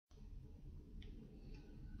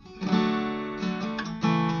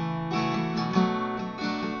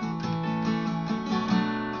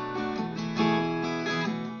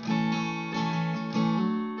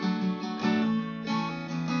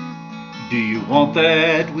You want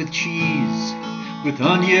that with cheese, with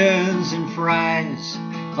onions and fries,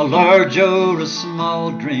 a large or a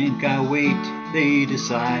small drink, I wait, they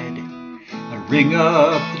decide. I ring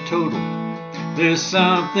up the total, there's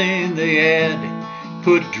something they add,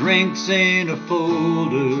 put drinks in a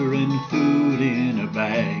folder and food in a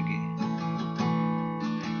bag.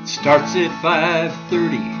 It starts at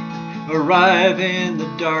 5:30, arrive in the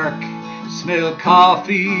dark, smell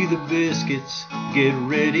coffee, the biscuits, get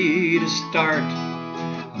ready to start.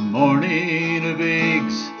 A morning of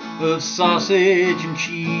eggs, of sausage and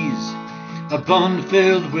cheese, a bun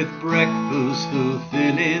filled with breakfast,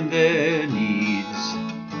 fulfilling their needs.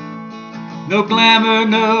 No glamour,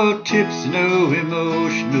 no tips, no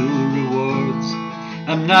emotional rewards.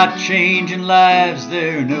 I'm not changing lives,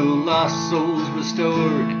 there are no lost souls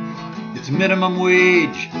restored. It's minimum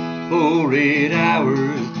wage for 8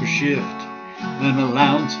 hours per shift, an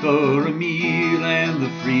allowance for a meal, and the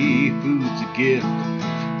free food's a gift.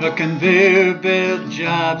 A conveyor belt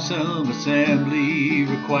job, some assembly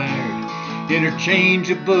required,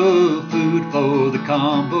 interchangeable food for the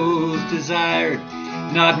combos desired.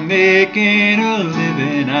 Not making a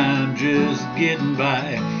living, I'm just getting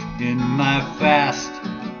by in my fast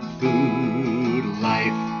food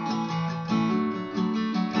life.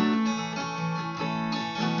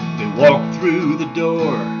 They walk through the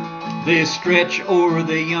door, they stretch or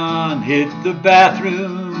they yawn, hit the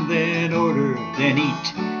bathroom, then order, then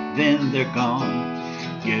eat, then they're gone.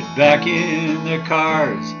 Get back in their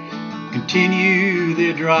cars, continue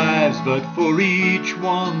their drives, but for each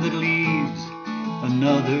one that leaves,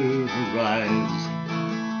 another arrives.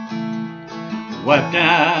 Wipe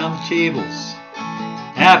down the tables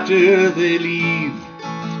after they leave,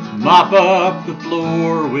 mop up the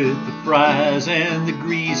floor with the fries and the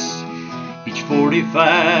grease. Each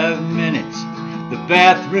 45 minutes the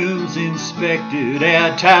bathroom's inspected,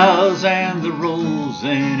 add towels and the rolls,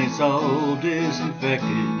 and it's all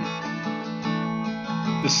disinfected.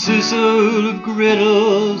 The sizzle of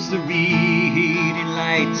griddles, the reheating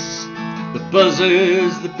lights, the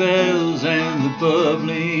buzzers, the bells, and the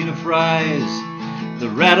bubbling of fries, the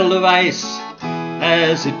rattle of ice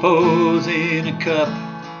as it pours in a cup,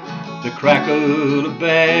 the crackle of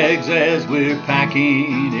bags as we're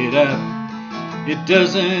packing it up. It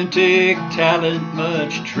doesn't take talent,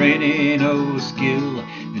 much training or skill.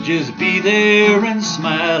 Just be there and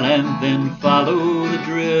smile and then follow the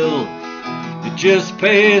drill. It just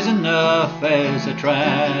pays enough as I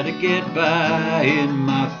try to get by in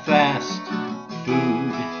my fast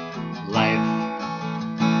food life.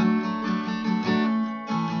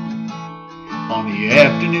 On the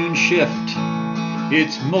afternoon shift,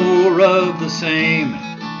 it's more of the same.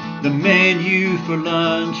 The menu for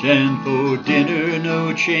lunch and for dinner,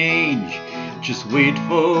 no change. Just wait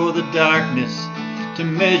for the darkness to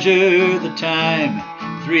measure the time.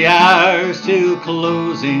 3 hours till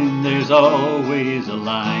closing, there's always a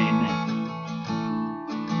line.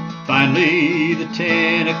 Finally, the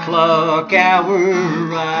 10 o'clock hour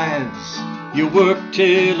arrives. You work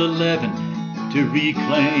till 11 to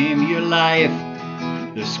reclaim your life.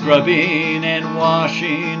 There's scrubbing and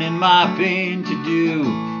washing and mopping to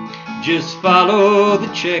do. Just follow the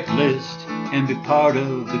checklist and be part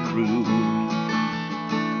of the crew.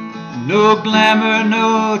 No glamour,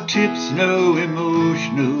 no tips, no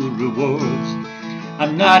emotional rewards.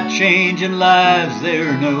 I'm not changing lives, there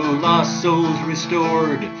are no lost souls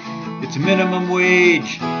restored. It's minimum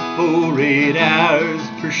wage for 8 hours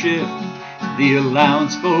per shift, the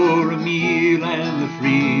allowance for a meal, and the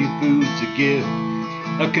free food's a gift.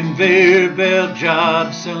 A conveyor belt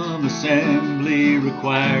job, some assembly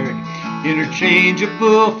required,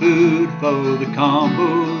 interchangeable food for the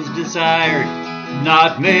combos desired.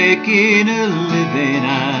 Not making a living,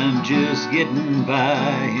 I'm just getting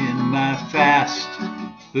by in my fast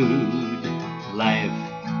food life.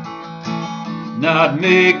 Not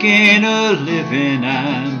making a living,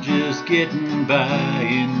 I'm just getting by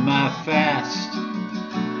in my fast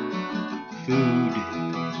food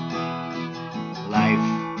life.